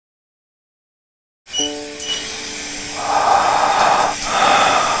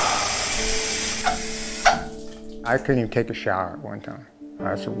I couldn't even take a shower at one time.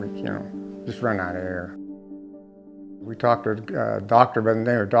 I was so weak, you know, just run out of air. We talked to a doctor by the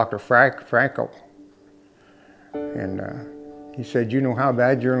name of Dr. Franco. And he said, you know how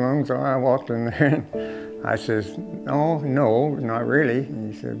bad your lungs are? I walked in there and I says, no, not really.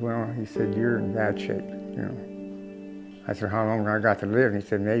 And he said, well, you're in bad shape, you know. I said, how long I got to live? And he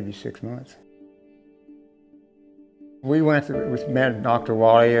said, maybe 6 months. We met Dr.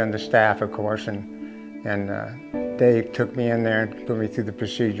 Wally and the staff, of course, and they took me in there and put me through the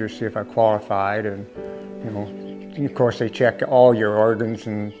procedure, see if I qualified, and you know, of course they check all your organs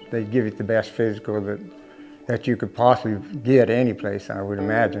and they give you the best physical that you could possibly get any place, I would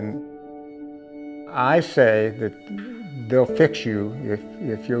imagine. I say that they'll fix you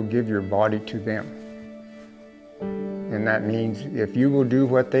if you'll give your body to them. And that means if you will do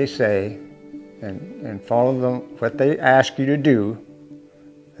what they say and follow what they ask you to do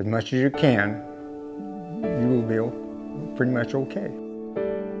as much as you can, you will be pretty much okay.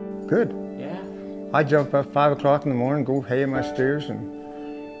 Good. Yeah. I jump up 5 o'clock in the morning, go hay my steers,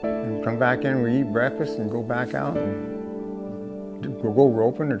 and come back in, we eat breakfast, and go back out and go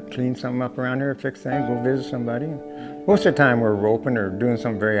roping or clean something up around here, fix things, go visit somebody. Most of the time we're roping or doing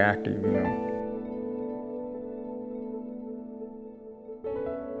something very active, you know.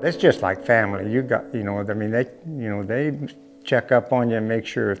 It's just like family. You got, you know, I mean, they check up on you and make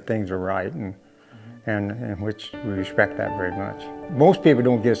sure things are right, and which we respect that very much. Most people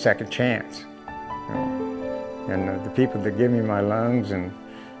don't get a second chance, you know. And the people that give me my lungs, and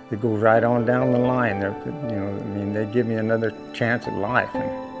they go right on down the line. You know, I mean, they give me another chance at life,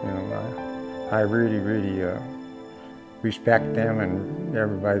 and you know, I really respect them and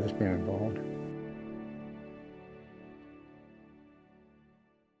everybody that's been involved.